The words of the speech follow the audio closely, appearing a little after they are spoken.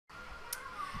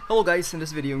Hello guys, in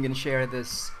this video I'm gonna share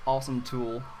this awesome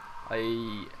tool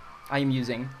I am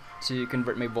using to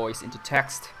convert my voice into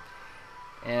text.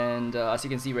 And as you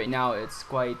can see right now, it's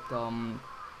quite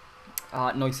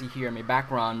noisy here in my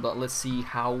background, but let's see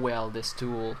how well this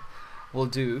tool will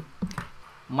do.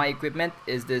 My equipment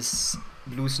is this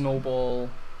blue snowball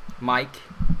mic.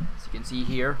 As you can see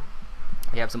here,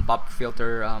 I have some pop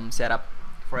filter set up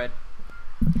for it.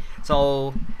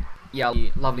 So yeah,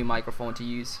 lovely microphone to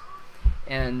use.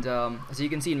 And as you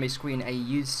can see in my screen,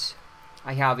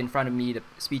 I have in front of me the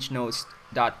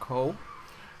speechnotes.co,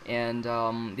 and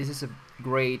this is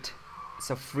it's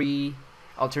a free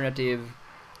alternative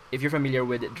if you're familiar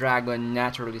with Dragon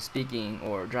Naturally Speaking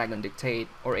or Dragon Dictate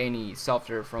or any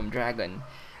software from Dragon.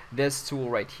 This tool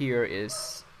right here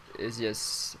is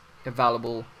just a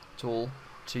valuable tool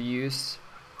to use,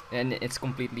 and it's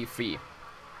completely free.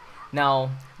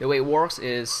 Now, the way it works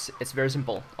is it's very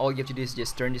simple. All you have to do is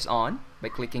just turn this on by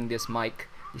clicking this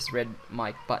red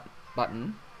mic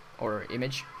button or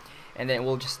image, and then it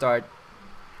will just start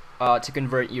to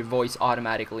convert your voice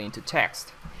automatically into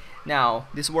text. Now,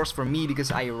 this works for me because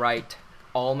I write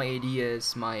all my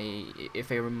ideas.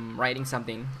 If I'm writing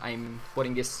something, I'm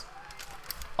putting this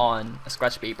on a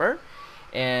scratch paper,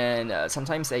 and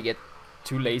sometimes I get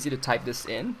too lazy to type this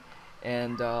in,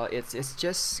 and it's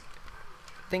just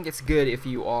think it's good if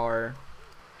you are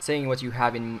saying what you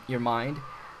have in your mind.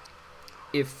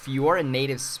 If you are a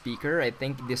native speaker, I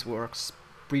think this works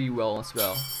pretty well as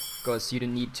well, because you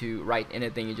don't need to write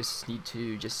anything. You just need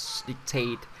to just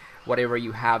dictate whatever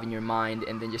you have in your mind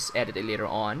and then just edit it later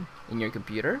on in your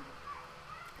computer.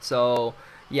 So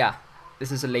yeah,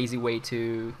 this is a lazy way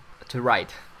to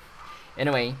write.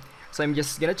 Anyway, so I'm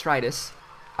just gonna try this.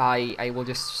 I will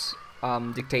just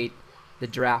dictate the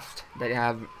draft that I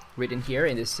have written here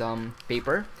in this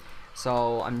paper.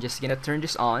 So I'm just gonna turn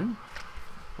this on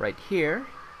right here,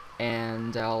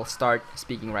 and I'll start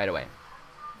speaking right away.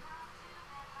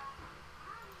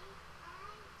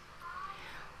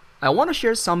 I want to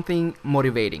share something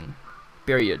motivating,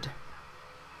 period.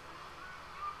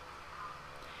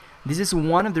 This is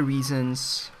one of the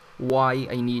reasons why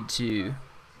I need to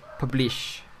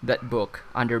publish that book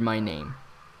under my name,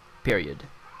 period.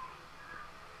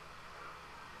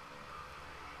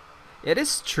 It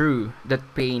is true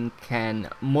that pain can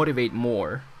motivate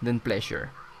more than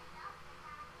pleasure,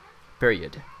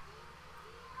 period.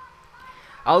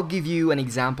 I'll give you an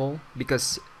example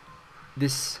because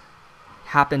this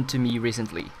happened to me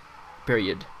recently,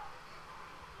 period.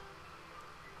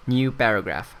 New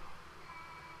paragraph.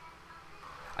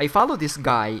 I follow this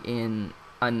guy in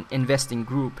an investing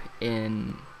group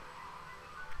in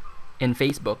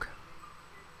Facebook,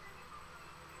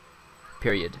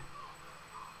 period.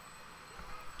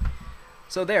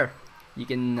 So there, you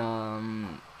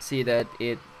can see that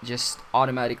it just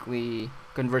automatically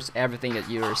converts everything that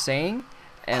you're saying,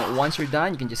 and once you're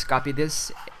done, you can just copy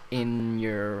this in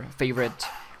your favorite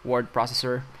word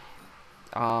processor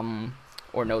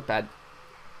or notepad,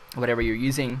 whatever you're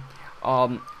using.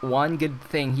 One good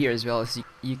thing here as well is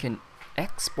you can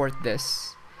export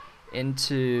this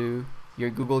into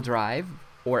your Google Drive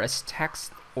or as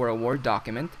text or a Word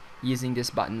document using these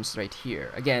buttons right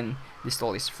here. Again, this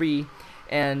tool is free.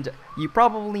 And you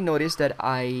probably noticed that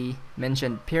I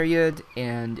mentioned period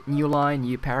and new line,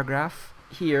 new paragraph.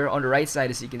 Here on the right side,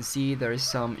 as you can see, there is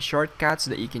some shortcuts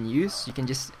that you can use. You can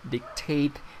just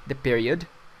dictate the period.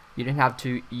 You don't have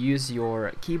to use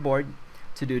your keyboard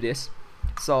to do this.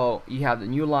 So you have the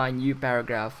new line, new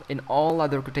paragraph, and all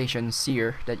other quotations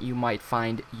here that you might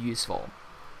find useful.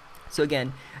 So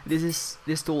again, this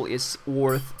tool is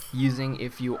worth using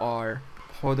if you are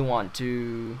who don't want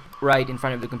to write in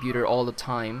front of the computer all the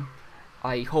time.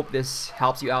 I hope this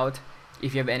helps you out.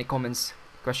 If you have any comments,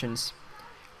 questions,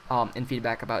 and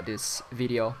feedback about this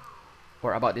video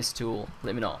or about this tool,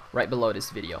 let me know right below this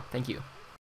video. Thank you.